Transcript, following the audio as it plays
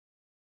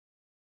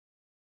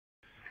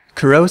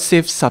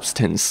Corrosive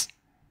substance.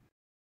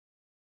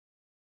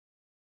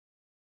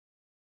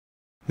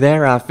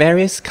 There are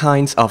various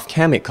kinds of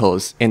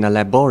chemicals in a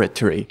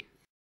laboratory.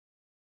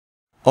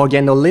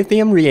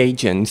 Organolithium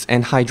reagents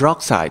and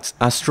hydroxides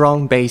are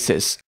strong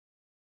bases.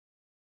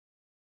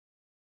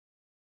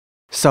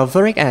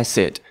 Sulfuric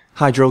acid,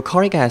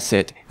 hydrochloric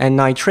acid, and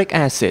nitric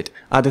acid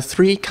are the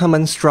three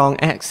common strong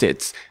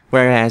acids,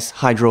 whereas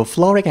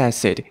hydrofluoric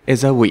acid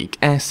is a weak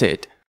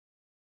acid.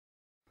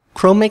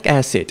 Chromic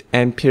acid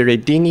and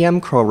pyridinium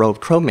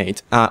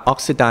chlorochromate are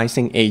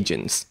oxidizing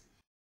agents.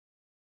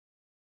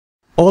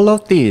 All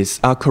of these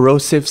are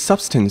corrosive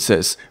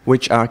substances,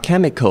 which are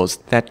chemicals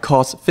that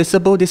cause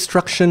visible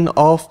destruction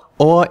of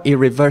or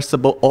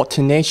irreversible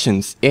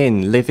alternations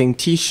in living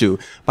tissue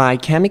by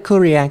chemical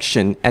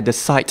reaction at the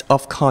site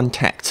of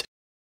contact.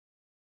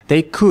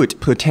 They could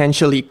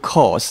potentially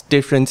cause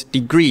different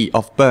degree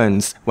of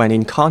burns when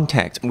in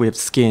contact with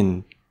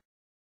skin.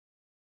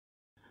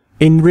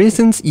 In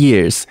recent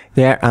years,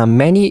 there are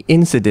many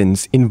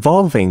incidents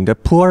involving the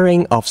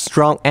pouring of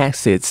strong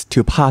acids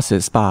to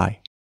passers-by.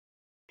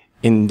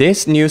 In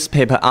this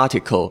newspaper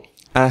article,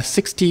 a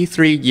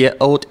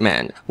 63-year-old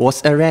man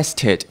was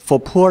arrested for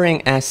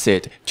pouring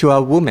acid to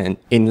a woman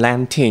in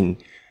Lam Tin.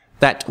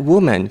 That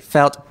woman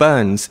felt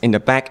burns in the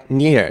back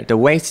near the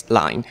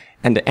waistline,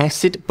 and the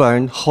acid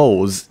burned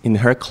holes in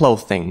her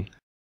clothing.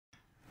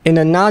 In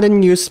another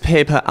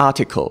newspaper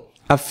article,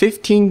 a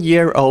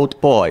 15-year-old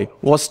boy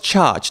was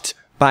charged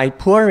by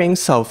pouring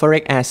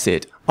sulfuric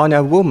acid on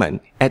a woman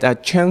at a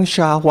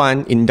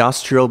Chengsha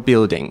industrial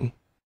building.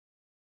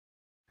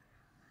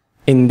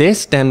 In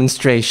this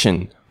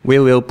demonstration, we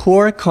will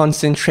pour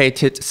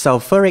concentrated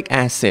sulfuric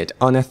acid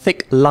on a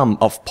thick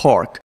lump of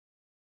pork.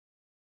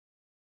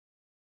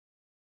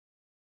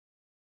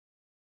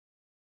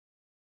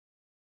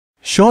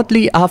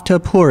 Shortly after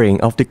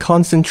pouring of the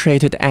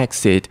concentrated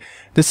acid,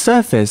 the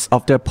surface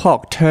of the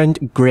pork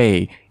turned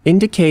gray,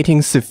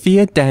 indicating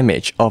severe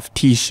damage of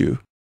tissue.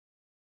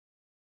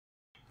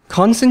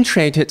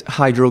 Concentrated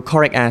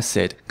hydrochloric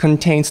acid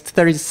contains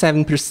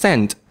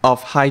 37%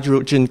 of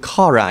hydrogen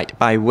chloride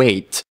by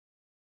weight.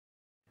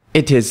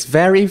 It is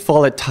very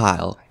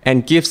volatile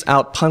and gives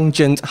out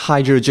pungent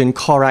hydrogen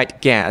chloride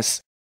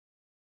gas.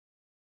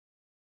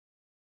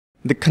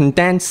 The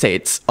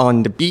condensates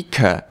on the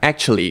beaker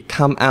actually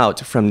come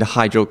out from the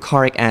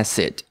hydrochloric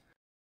acid.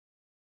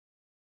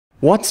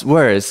 What's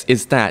worse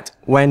is that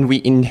when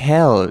we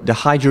inhale the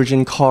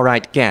hydrogen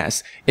chloride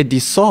gas, it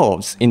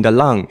dissolves in the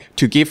lung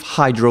to give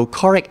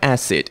hydrochloric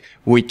acid,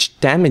 which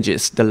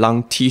damages the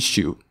lung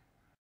tissue.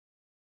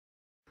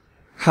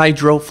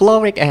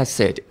 Hydrofluoric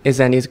acid is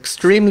an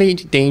extremely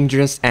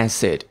dangerous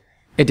acid.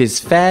 It is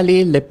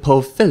fairly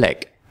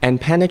lipophilic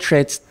and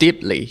penetrates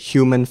deeply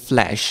human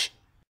flesh.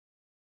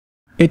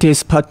 It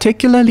is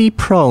particularly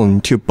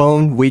prone to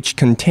bone which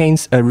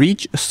contains a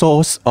rich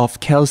source of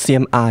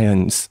calcium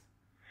ions.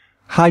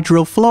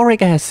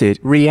 Hydrofluoric acid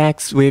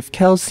reacts with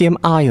calcium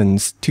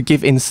ions to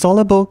give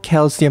insoluble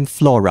calcium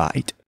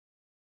fluoride.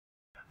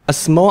 A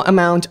small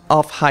amount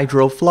of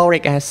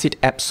hydrofluoric acid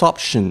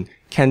absorption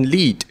can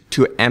lead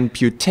to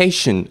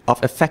amputation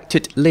of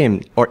affected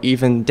limb or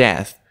even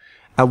death.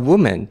 A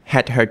woman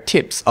had her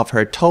tips of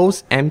her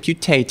toes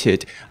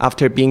amputated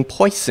after being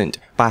poisoned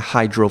by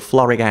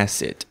hydrofluoric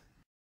acid.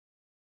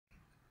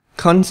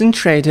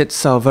 Concentrated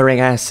sulfuric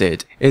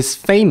acid is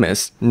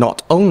famous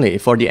not only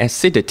for the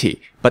acidity,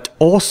 but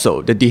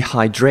also the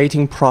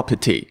dehydrating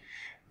property.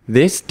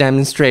 This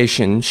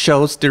demonstration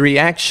shows the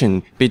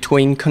reaction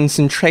between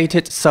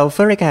concentrated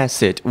sulfuric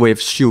acid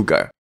with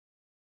sugar.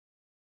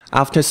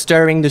 After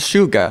stirring the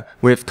sugar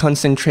with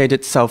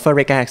concentrated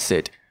sulfuric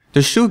acid,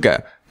 the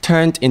sugar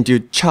turned into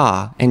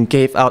char and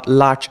gave out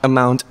large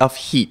amount of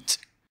heat.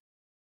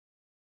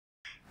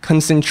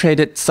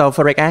 Concentrated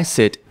sulfuric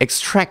acid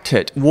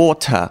extracted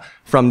water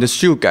from the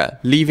sugar,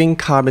 leaving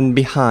carbon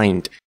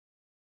behind.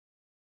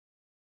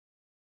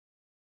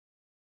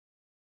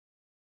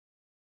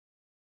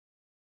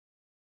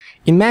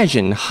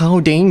 Imagine how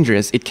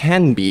dangerous it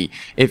can be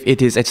if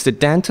it is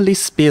accidentally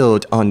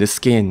spilled on the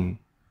skin.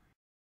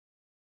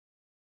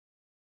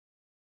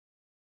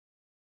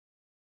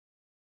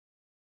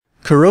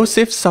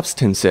 Corrosive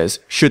substances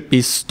should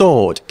be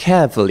stored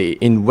carefully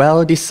in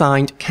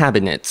well-designed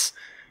cabinets.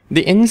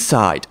 The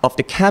inside of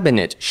the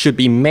cabinet should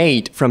be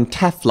made from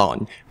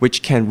Teflon,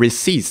 which can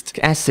resist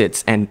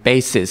acids and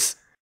bases.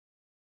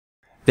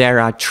 There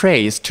are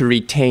trays to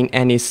retain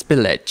any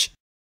spillage.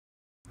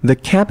 The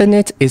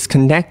cabinet is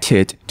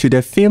connected to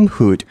the film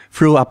hood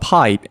through a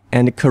pipe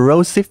and the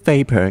corrosive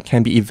vapor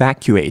can be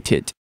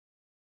evacuated.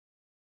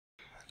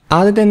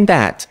 Other than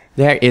that,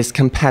 there is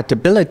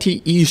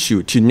compatibility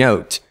issue to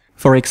note.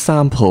 For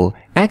example,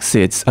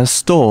 acids are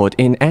stored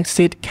in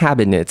acid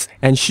cabinets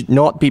and should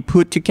not be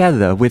put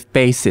together with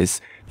bases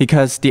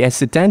because the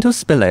accidental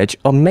spillage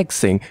or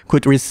mixing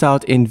could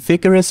result in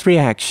vigorous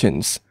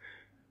reactions.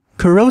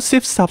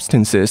 Corrosive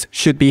substances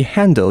should be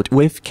handled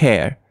with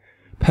care.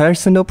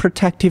 Personal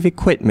protective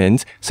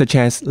equipment such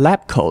as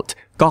lab coat,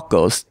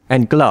 goggles,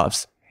 and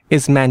gloves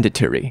is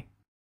mandatory.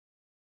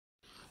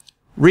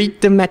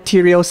 Read the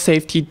material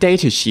safety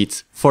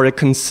datasheets for the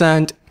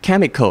concerned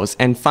chemicals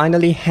and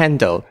finally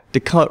handle the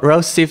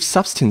corrosive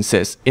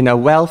substances in a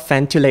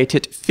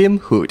well-ventilated film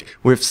hood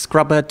with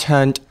scrubber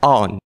turned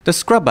on. The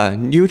scrubber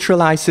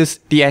neutralizes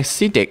the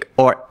acidic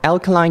or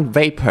alkaline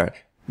vapor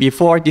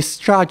before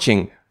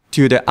discharging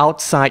to the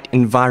outside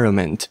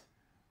environment.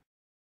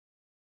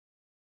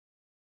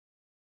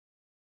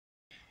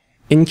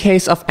 In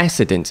case of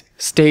accident,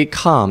 stay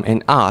calm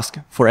and ask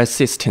for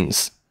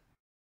assistance.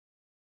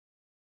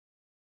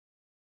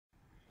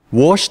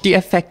 Wash the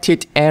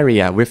affected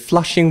area with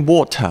flushing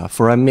water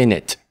for a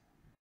minute.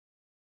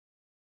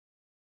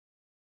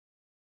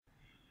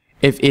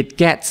 If it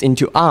gets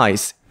into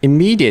eyes,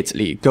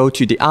 immediately go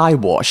to the eye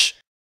wash.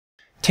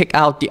 Take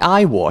out the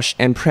eye wash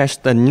and press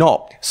the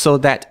knob so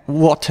that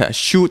water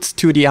shoots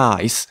to the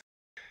eyes.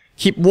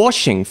 Keep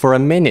washing for a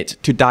minute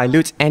to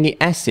dilute any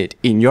acid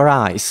in your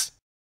eyes.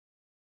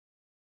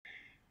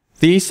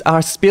 These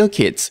are spill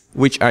kits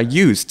which are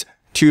used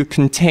to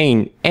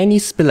contain any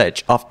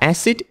spillage of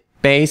acid,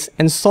 base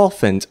and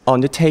solvent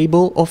on the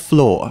table or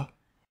floor.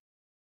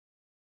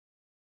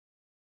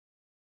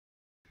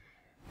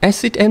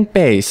 Acid and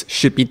base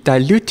should be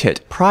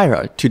diluted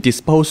prior to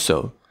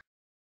disposal.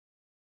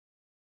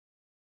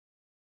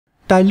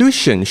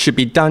 Dilution should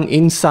be done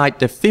inside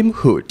the film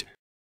hood.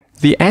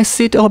 The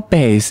acid or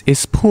base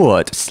is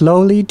poured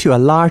slowly to a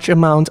large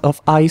amount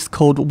of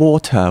ice-cold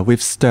water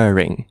with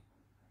stirring.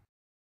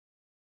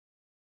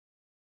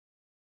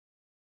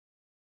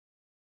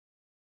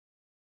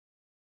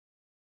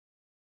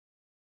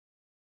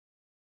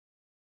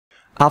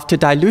 After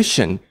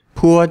dilution,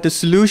 pour the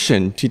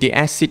solution to the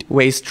acid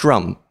waste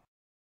drum.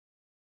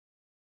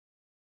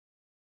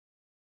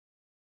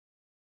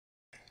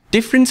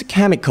 Different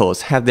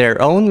chemicals have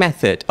their own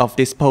method of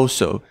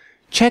disposal.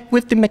 Check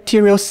with the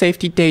material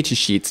safety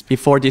datasheets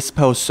before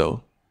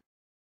disposal.